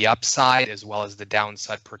about the upside as well as the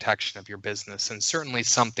downside protection of your business. And certainly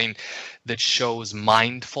something that shows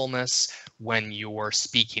mindfulness when you're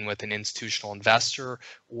speaking with an institutional investor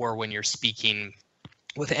or when you're speaking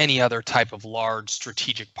with any other type of large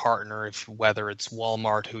strategic partner, whether it's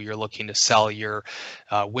Walmart, who you're looking to sell your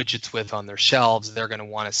widgets with on their shelves, they're going to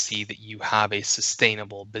want to see that you have a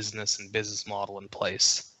sustainable business and business model in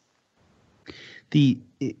place. I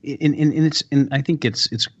think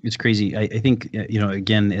it's crazy. I think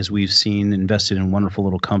again, as we've seen, invested in wonderful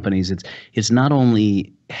little companies, it's not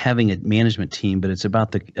only having a management team, but it's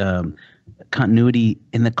about the continuity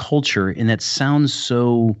in the culture, and that sounds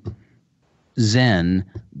so zen,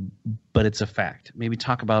 but it's a fact. Maybe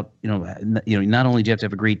talk about not only do you have to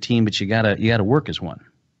have a great team, but you gotta work as one.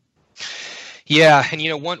 Yeah,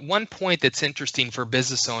 and one point that's interesting for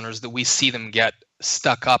business owners that we see them get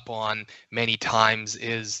stuck up on many times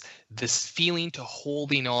is this feeling to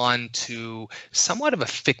holding on to somewhat of a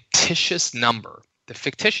fictitious number. The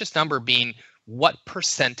fictitious number being what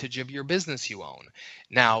percentage of your business you own.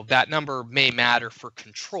 Now, that number may matter for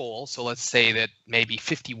control. So let's say that maybe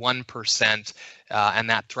 51% and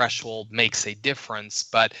that threshold makes a difference,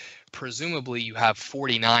 but presumably you have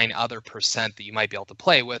 49 other percent that you might be able to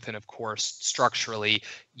play with. And of course, structurally,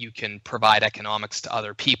 you can provide economics to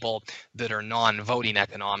other people that are non-voting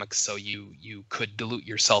economics. So you could dilute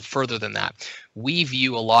yourself further than that. We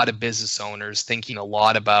view a lot of business owners thinking a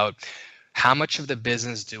lot about how much of the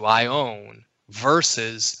business do I own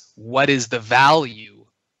versus what is the value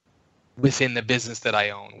within the business that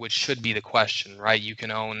I own, which should be the question, right? You can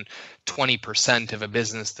own 20% of a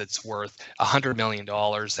business that's worth $100 million,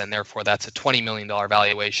 and therefore that's a $20 million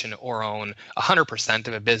valuation, or own 100%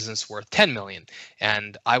 of a business worth $10 million.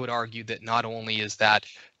 And I would argue that not only is that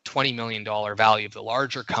 $20 million value of the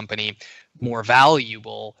larger company more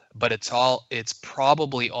valuable, but it's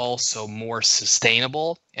probably also more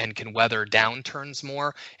sustainable and can weather downturns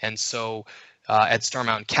more. And so at Star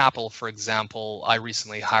Mountain Capital, for example, I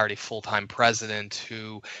recently hired a full-time president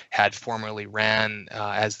who had formerly ran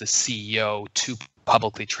as the CEO 2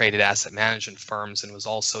 publicly traded asset management firms and was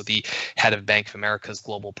also the head of Bank of America's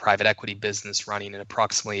global private equity business, running an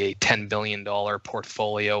approximately a $10 billion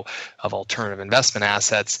portfolio of alternative investment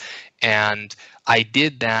assets. And I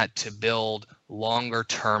did that to build longer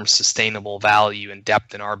term sustainable value and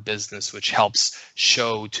depth in our business, which helps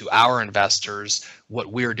show to our investors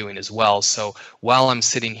what we're doing as well. So while I'm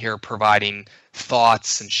sitting here providing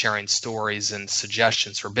thoughts and sharing stories and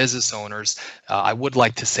suggestions for business owners, I would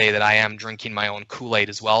like to say that I am drinking my own Kool-Aid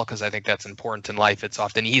as well, because I think that's important in life. It's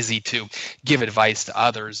often easy to give advice to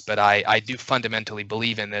others, but I do fundamentally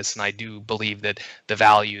believe in this, and I do believe that the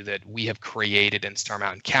value that we have created in Star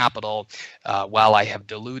Mountain Capital, while I have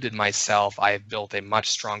diluted myself, I have built a much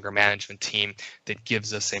stronger management team that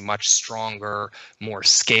gives us a much stronger, more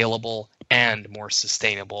scalable, and more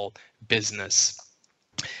sustainable business.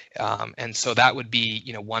 And so that would be,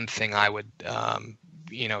 one thing I would,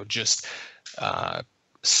 just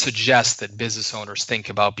suggest that business owners think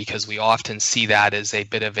about, because we often see that as a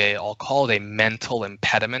bit of I'll call it a mental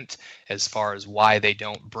impediment as far as why they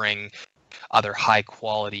don't bring other high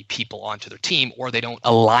quality people onto their team, or they don't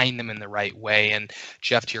align them in the right way. And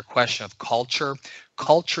Jeff, to your question of culture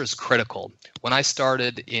is critical. When I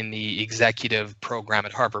started in the executive program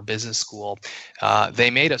at Harvard Business School, they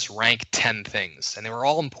made us rank 10 things, and they were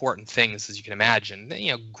all important things, as you can imagine.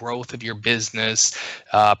 Growth of your business,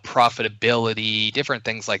 profitability, different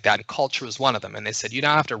things like that. And culture was one of them. And they said, you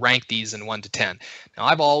don't have to rank these in 1 to 10. Now,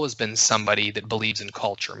 I've always been somebody that believes in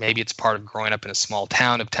culture. Maybe it's part of growing up in a small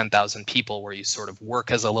town of 10,000 people where you sort of work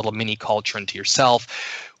as a little mini culture into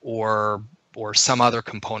yourself, or some other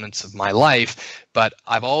components of my life, but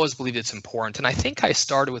I've always believed it's important. And I think I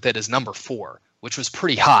started with it as number 4, which was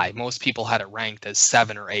pretty high. Most people had it ranked as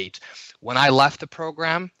 7 or 8. When I left the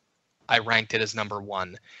program, I ranked it as number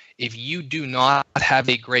 1. If you do not have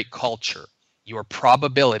a great culture, your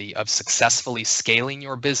probability of successfully scaling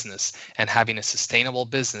your business and having a sustainable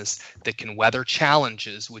business that can weather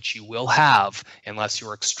challenges, which you will have unless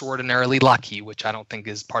you're extraordinarily lucky, which I don't think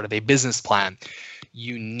is part of a business plan.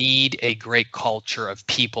 You need a great culture of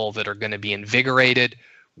people that are going to be invigorated,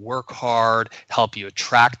 work hard, help you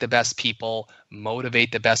attract the best people,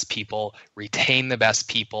 motivate the best people, retain the best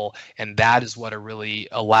people, and that is what really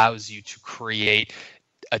allows you to create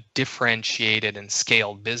a differentiated and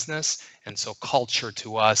scaled business. And so culture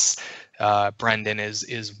to us, Brendan,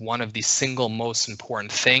 is one of the single most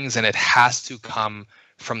important things, and it has to come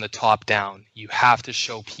from the top down. You have to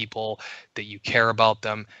show people that you care about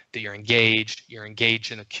them, that you're engaged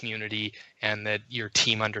in a community, and that your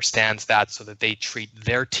team understands that, so that they treat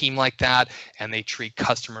their team like that, and they treat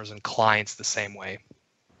customers and clients the same way.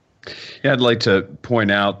 Yeah, I'd like to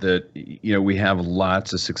point out that we have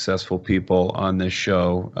lots of successful people on this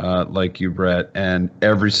show, like you, Brett, and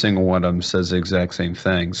every single one of them says the exact same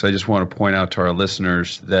thing. So I just want to point out to our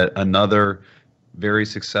listeners that another very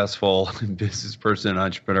successful business person and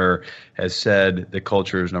entrepreneur has said that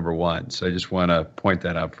culture is number 1. So I just want to point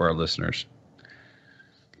that out for our listeners.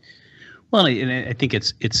 Well, and I think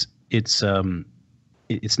it's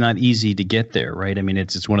not easy to get there, right? I mean,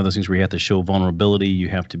 it's one of those things where you have to show vulnerability. You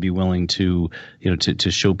have to be willing to,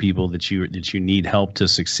 to show people that you need help to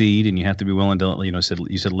succeed, and you have to be willing to,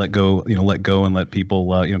 you said let go and let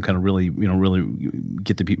people, kind of really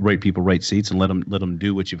get the right people, right seats, and let them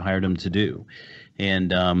do what you've hired them to do.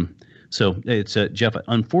 And so it's Jeff.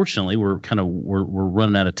 Unfortunately, we're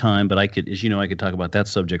running out of time, but I could talk about that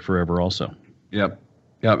subject forever, also. Yep.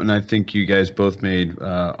 Yeah, and I think you guys both made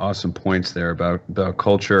awesome points there about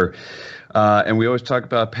culture, and we always talk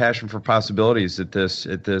about passion for possibilities at this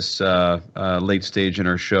late stage in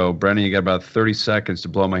our show. Brendan, you got about 30 seconds to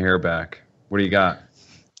blow my hair back. What do you got?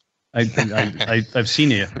 I've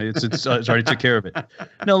seen you. It's already took care of it.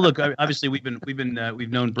 No, look. Obviously, we've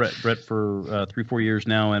known Brett for 3-4 years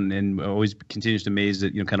now, and always continues to amaze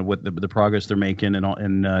that kind of what the progress they're making,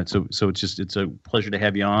 and so it's a pleasure to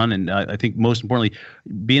have you on. And I think most importantly,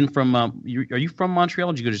 being from are you from Montreal?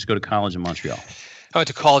 Or did you just go to college in Montreal? I went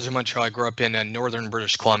to college in Montreal. I grew up in northern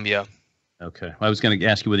British Columbia. Okay. I was going to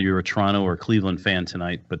ask you whether you were a Toronto or Cleveland fan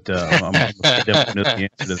tonight, but I'm definitely know the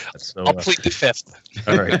answer to that. So, I'll plead the fifth.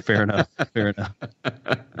 All right. Fair enough.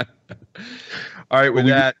 All right. With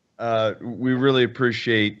that, we really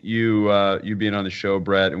appreciate you being on the show,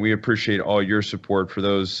 Brett, and we appreciate all your support for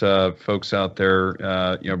those folks out there.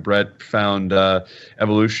 Brett found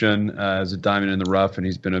Evolution as a diamond in the rough, and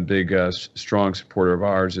he's been a big, strong supporter of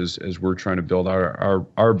ours as we're trying to build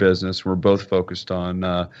our business. We're both focused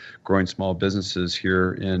on growing small businesses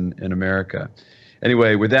here in America.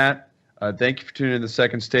 Anyway, with that, thank you for tuning in to the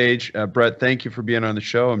Second Stage. Brett, thank you for being on the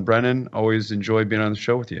show, and Brennan, always enjoy being on the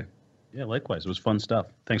show with you. Yeah, likewise. It was fun stuff.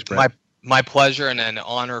 Thanks, Brett. My pleasure and an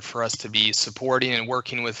honor for us to be supporting and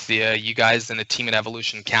working with you guys and the team at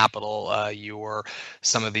Evolution Capital. You're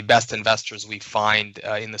some of the best investors we find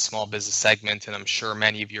in the small business segment, and I'm sure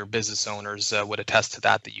many of your business owners would attest to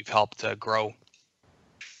that you've helped grow.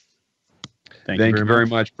 Thank you very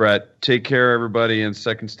much, Brett. Take care, everybody, in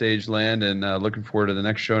Second Stage Land, and looking forward to the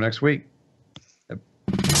next show next week. Yep.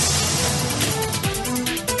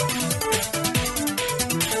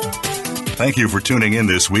 Thank you for tuning in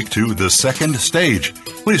this week to The Second Stage.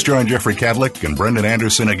 Please join Jeffrey Cadlick and Brendan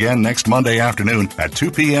Anderson again next Monday afternoon at 2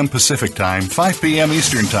 p.m. Pacific Time, 5 p.m.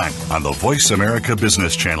 Eastern Time on the Voice America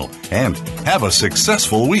Business Channel. And have a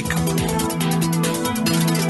successful week.